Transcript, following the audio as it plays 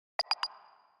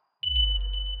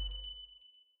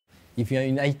If you're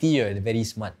in IT, you're very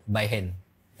smart by hand.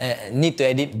 Need to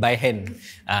edit by hand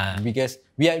because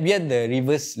we are the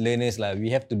reverse learners lah. We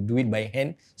have to do it by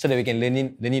hand so that we can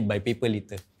learn it by paper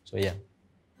later. So yeah.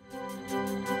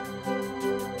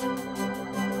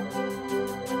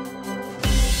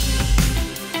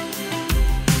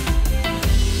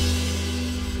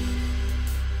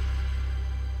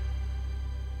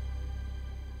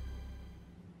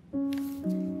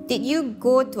 Did you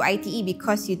go to ITE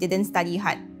because you didn't study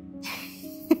hard?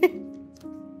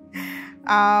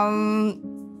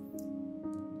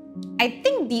 I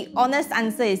think the honest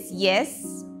answer is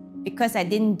yes, because I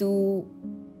didn't do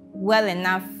well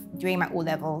enough during my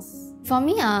O-levels. For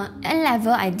me,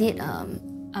 N-level I did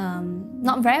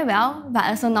not very well, but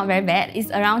also not very bad.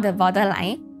 It's around the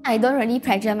borderline. I don't really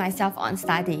pressure myself on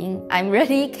studying. I'm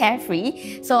really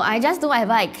carefree, so I just do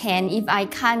whatever I can. If I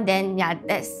can't, then yeah,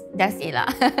 that's it lah.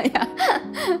 Yeah.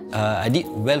 I did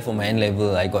well for my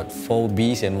N-level. I got 4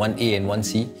 Bs and 1 A and 1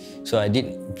 C. So I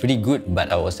did pretty good,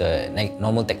 but I was a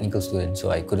normal technical student,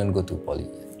 so I couldn't go to poly.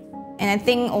 And I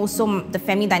think also the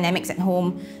family dynamics at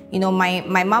home, you know, my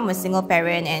mom was single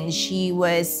parent and she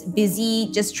was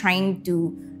busy just trying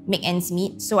to make ends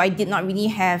meet. So I did not really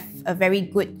have a very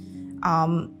good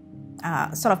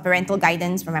sort of parental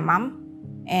guidance from my mom.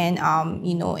 And,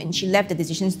 you know, and she left the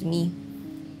decisions to me.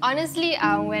 Honestly,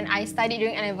 when I studied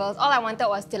during N-levels, all I wanted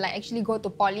was to actually go to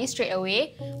poly straight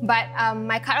away. But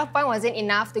my cutoff point wasn't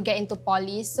enough to get into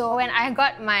poly. So when I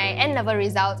got my N-level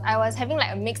results, I was having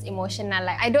a mixed emotion.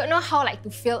 I don't know how to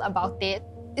feel about it.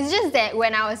 It's just that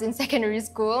when I was in secondary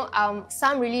school,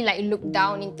 some really looked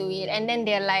down into it. And then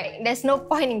they're like, there's no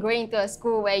point in going into a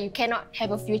school where you cannot have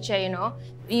a future, you know?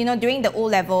 You know, during the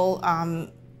O-level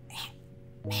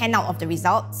handout of the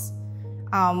results,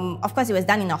 of course, it was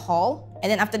done in a hall. And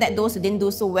then after that, those who didn't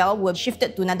do so well were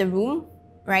shifted to another room,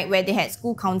 right, where they had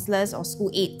school counselors or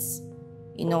school aides,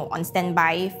 you know, on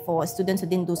standby for students who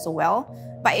didn't do so well.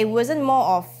 But it wasn't more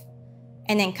of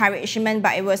an encouragement,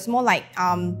 but it was more like,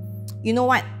 you know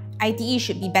what, ITE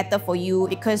should be better for you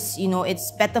because, you know,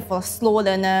 it's better for slow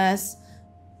learners.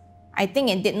 I think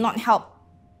it did not help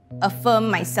affirm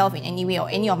myself in any way or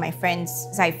any of my friends.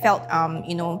 So I felt,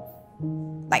 you know,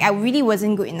 like I really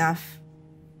wasn't good enough.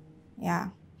 Yeah.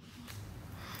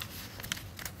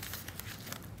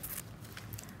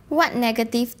 What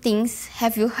negative things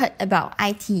have you heard about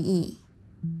ITE?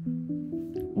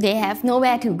 They have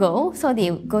nowhere to go, so they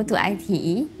go to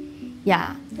ITE.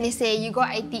 Yeah. They say you go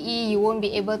ITE, you won't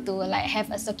be able to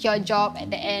have a secure job at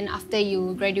the end after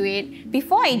you graduate.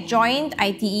 Before I joined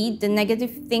ITE, the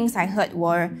negative things I heard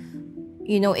were,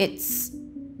 you know, it's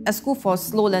a school for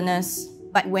slow learners.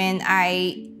 But when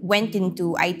I went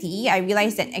into ITE, I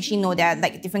realized that actually no, there are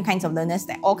different kinds of learners,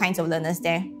 there are all kinds of learners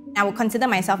there. I would consider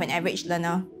myself an average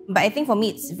learner. But I think for me,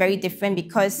 it's very different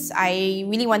because I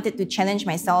really wanted to challenge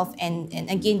myself and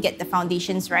again, get the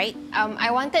foundations right.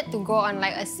 I wanted to go on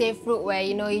a safe route where,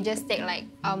 you know, you just take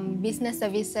business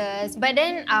services. But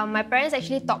then my parents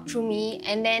actually talked through me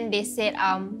and then they said,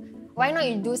 why not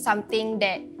you do something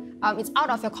that it's out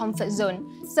of your comfort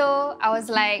zone? So I was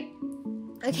like,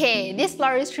 okay, this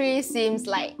floristry seems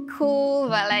cool,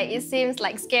 but it seems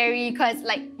scary because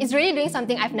it's really doing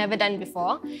something I've never done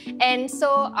before. And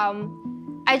so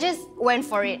I just went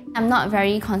for it. I'm not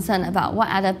very concerned about what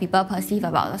other people perceive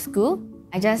about the school.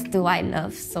 I just do what I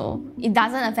love, so it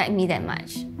doesn't affect me that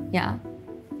much. Yeah.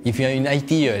 If you're in IT,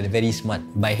 you're very smart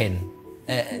by hand.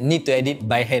 Need to edit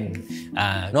by hand.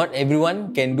 Not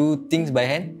everyone can do things by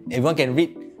hand. Everyone can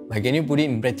read. But can you put it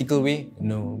in practical way?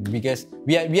 No, because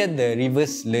we are the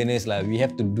reverse learners lah. We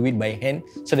have to do it by hand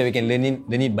so that we can learn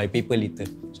it by paper later.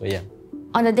 So yeah.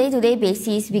 On a day-to-day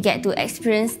basis, we get to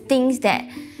experience things that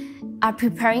are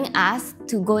preparing us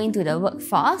to go into the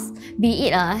workforce, be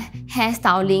it a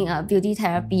hairstyling, a beauty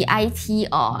therapy, IT,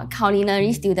 or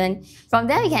culinary student. From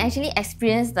there, we can actually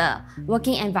experience the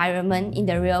working environment in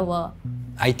the real world.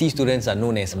 IT students are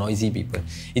known as noisy people.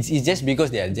 It's just because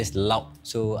they are just loud.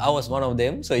 So I was one of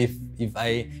them. So if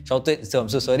I shouted, so I'm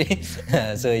so sorry.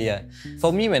 So yeah.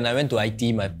 For me, when I went to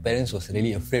IT, my parents was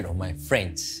really afraid of my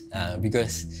friends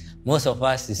because most of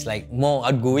us is more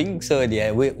outgoing. So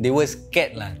they were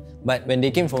scared lah. But when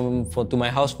they came to my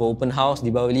house for open house,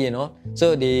 Deepavali and all,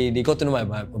 so they got to know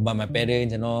about my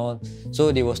parents and all.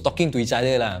 So they was talking to each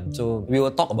other lah. So we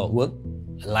will talk about work,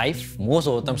 life, most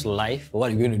of the times life,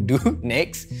 what we're going to do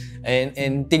next,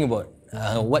 and think about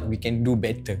what we can do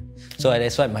better. So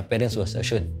that's why my parents was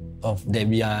assured of that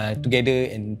we are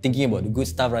together and thinking about the good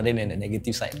stuff rather than the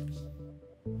negative side.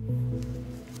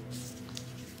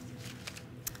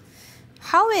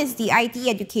 How is the IT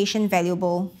education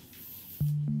valuable?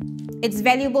 It's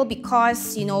valuable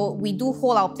because, we do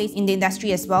hold our place in the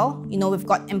industry as well. We've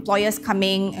got employers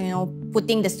coming,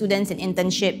 putting the students in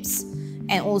internships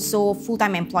and also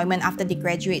full-time employment after they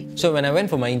graduate. So when I went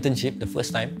for my internship the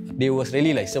first time, they was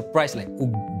really like surprised, like,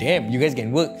 oh damn, you guys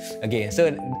can work. Okay,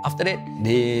 so after that,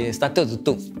 they started to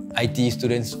take ITE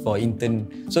students for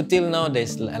intern. So till now,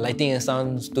 there's lighting and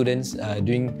sound students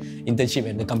doing internship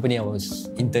at the company I was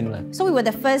intern. So we were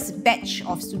the first batch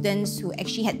of students who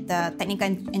actually had the technical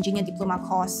engineer diploma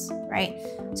course, right?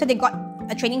 So they got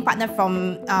a training partner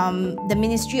from the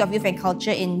Ministry of Youth and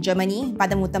Culture in Germany,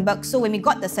 Baden-Württemberg. So when we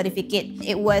got the certificate,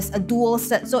 it was a dual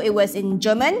cert. So it was in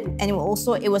German and it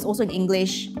was also in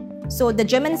English. So the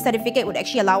German certificate would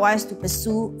actually allow us to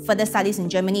pursue further studies in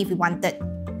Germany if we wanted.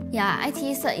 Yeah,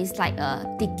 ITE cert is like a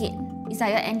ticket. It's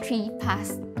like an entry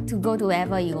pass to go to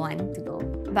wherever you want to go.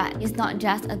 But it's not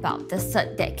just about the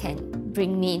cert that can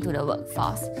bring me into the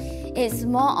workforce. It's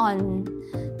more on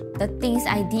the things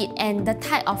I did and the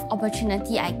type of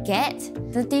opportunity I get.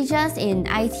 The teachers in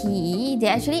ITE, they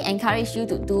actually encourage you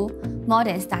to do more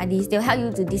than studies. They'll help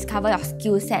you to discover your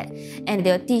skill set and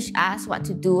they'll teach us what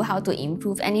to do, how to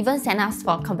improve, and even send us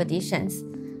for competitions.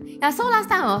 Yeah, so last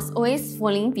time I was always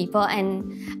following people,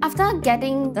 and after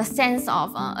getting the sense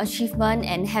of achievement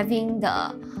and having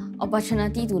the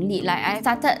opportunity to lead, like I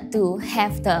started to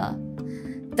have the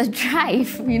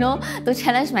drive, to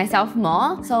challenge myself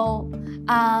more. So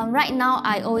right now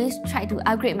I always try to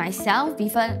upgrade myself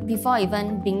before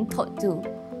even being told to.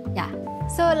 Yeah.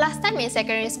 So last time in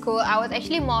secondary school, I was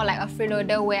actually more like a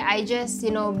freeloader where I just,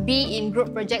 be in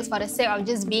group projects for the sake of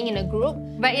just being in a group.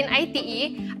 But in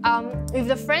ITE, with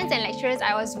the friends and lecturers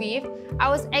I was with, I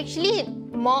was actually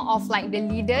more of like the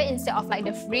leader instead of like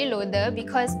the freeloader,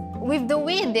 because with the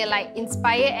way they like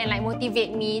inspire and like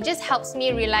motivate me, it just helps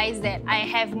me realize that I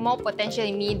have more potential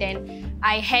in me than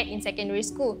I had in secondary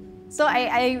school. So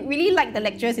I really like the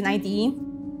lecturers in ITE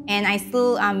and I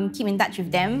still keep in touch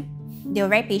with them. They were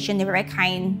very patient, they were very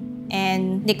kind,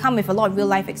 and they come with a lot of real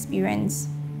life experience.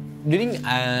 During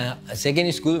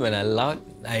secondary school, when I allowed,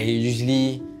 I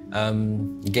usually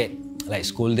get like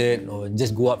scolded or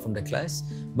just go out from the class.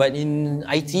 But in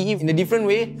ITE, in a different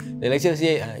way, the lecturer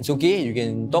say, it's okay, you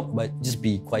can talk, but just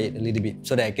be quiet a little bit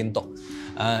so that I can talk.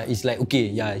 It's like, okay,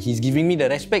 yeah, he's giving me the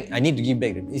respect, I need to give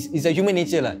back. It's a human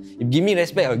nature. If you give me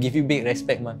respect, I'll give you big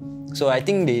respect. So I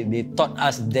think they taught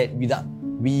us that without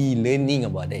we learning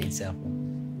about that itself.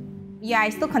 Yeah, I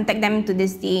still contact them to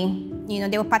this day.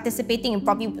 They were participating in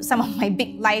probably some of my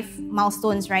big life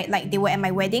milestones, right? Like they were at my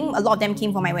wedding. A lot of them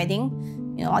came for my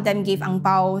wedding. All of them gave ang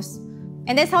paos.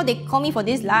 And that's how they call me for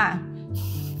this lah.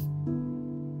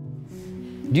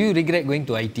 Do you regret going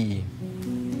to ITE?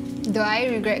 Do I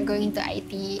regret going to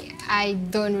ITE? I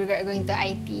don't regret going to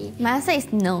ITE. My answer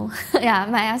is no. Yeah,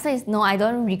 my answer is no. I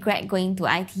don't regret going to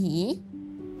ITE.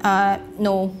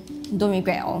 No, don't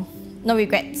regret at all. No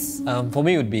regrets. For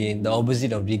me, it would be the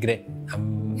opposite of regret.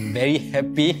 I'm very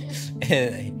happy.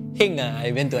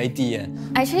 I went to ITE.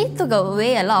 I actually took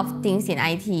away a lot of things in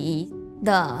ITE.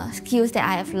 The skills that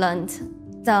I have learned,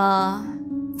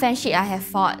 the friendship I have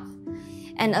fought,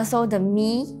 and also the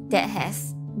me that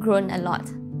has grown a lot.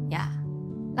 Yeah.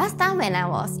 Last time when I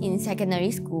was in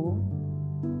secondary school,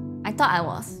 I thought I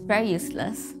was very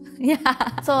useless. Yeah.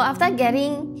 So after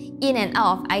getting in and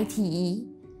out of ITE,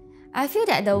 I feel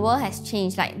that the world has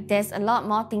changed. Like there's a lot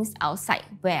more things outside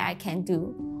where I can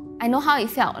do. I know how it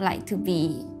felt like to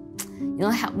be,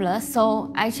 helpless.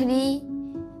 So actually,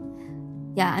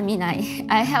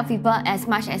 I help people as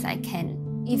much as I can.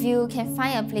 If you can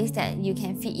find a place that you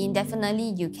can fit in,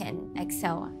 definitely you can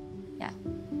excel. Yeah.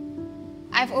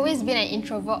 I've always been an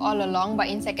introvert all along, but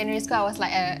in secondary school, I was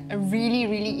like a really,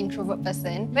 really introvert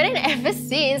person. But then ever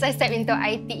since I stepped into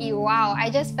ITE, wow, I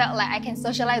just felt like I can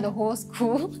socialize the whole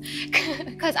school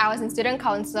because I was in student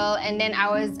council and then I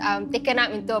was taken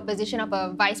up into a position of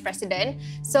a vice president.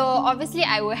 So obviously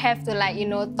I would have to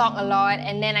talk a lot,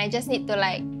 and then I just need to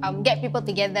get people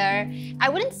together. I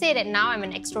wouldn't say that now I'm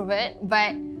an extrovert,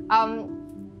 but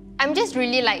I'm just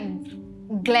really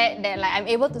glad that I'm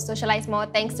able to socialize more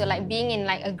thanks to being in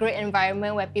a great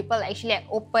environment where people actually are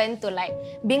open to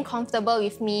being comfortable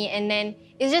with me, and then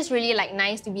it's just really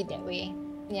nice to be that way.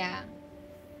 Yeah.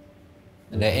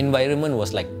 The environment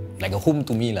was like a home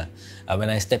to me. When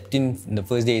I stepped in the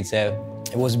first day itself,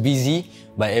 it was busy,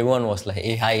 but everyone was like,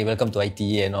 hey, hi, welcome to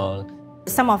ITE and all.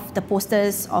 Some of the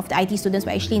posters of the IT students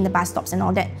were actually in the bus stops and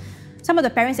all that. Some of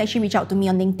the parents actually reach out to me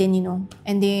on LinkedIn,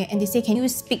 and they say, can you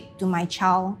speak to my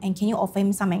child and can you offer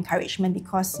him some encouragement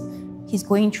because he's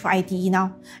going through ITE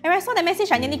now. And when I saw the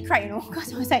message, I nearly cried,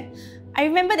 because I was like, I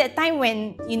remember that time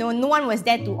when, no one was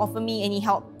there to offer me any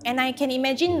help. And I can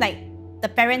imagine the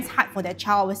parents' heart for their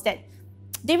child was that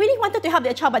they really wanted to help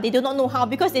their child, but they do not know how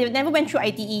because they never went through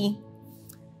ITE.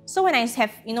 So when I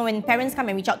have, when parents come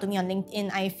and reach out to me on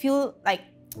LinkedIn, I feel like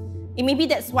maybe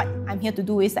that's what I'm here to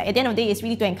do. Is like at the end of the day, it's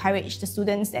really to encourage the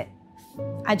students that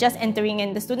are just entering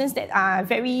and the students that are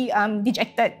very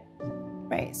dejected,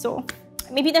 right? So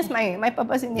maybe that's my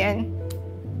purpose in the end.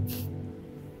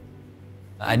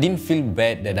 I didn't feel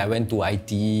bad that I went to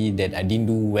ITE, that I didn't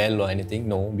do well or anything.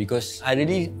 No, because I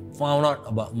really found out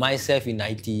about myself in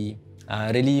ITE,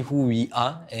 really who we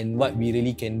are and what we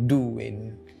really can do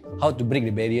and how to break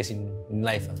the barriers in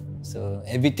life. So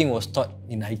everything was taught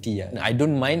in ITE. I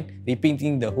don't mind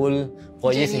repeating the whole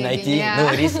 4 years in ITE. Yeah. No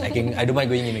worries, I don't mind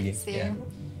going in again. Yeah.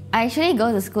 I actually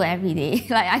go to school every day.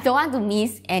 Like, I don't want to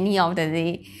miss any of the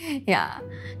day. Yeah,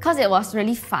 because it was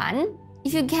really fun.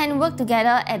 If you can work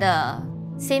together at the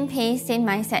same pace, same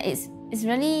mindset, it's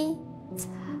really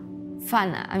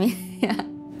fun. I mean, yeah.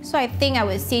 So I think I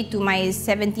would say to my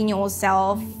 17-year-old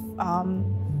self,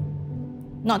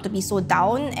 not to be so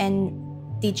down and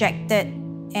dejected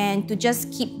and to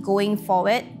just keep going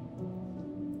forward.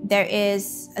 There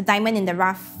is a diamond in the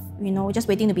rough, just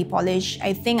waiting to be polished.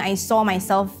 I think I saw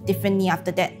myself differently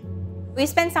after that. We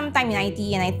spent some time in IT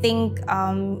and I think,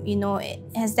 it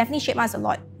has definitely shaped us a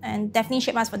lot and definitely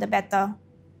shaped us for the better.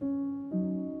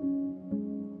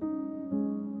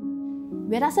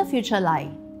 Where does your future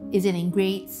lie? Is it in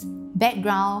grades,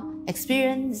 background,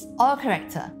 experience, or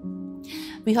character?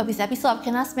 We hope this episode of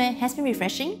Kenasme has been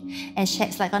refreshing and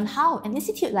sheds light on how an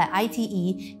institute like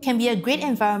ITE can be a great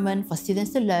environment for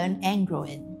students to learn and grow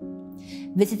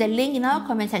in. Visit the link in our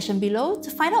comment section below to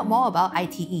find out more about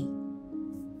ITE.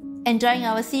 Enjoying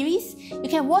our series? You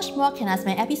can watch more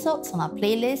Kenasme episodes on our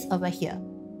playlist over here.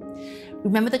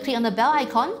 Remember to click on the bell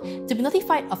icon to be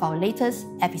notified of our latest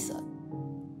episode.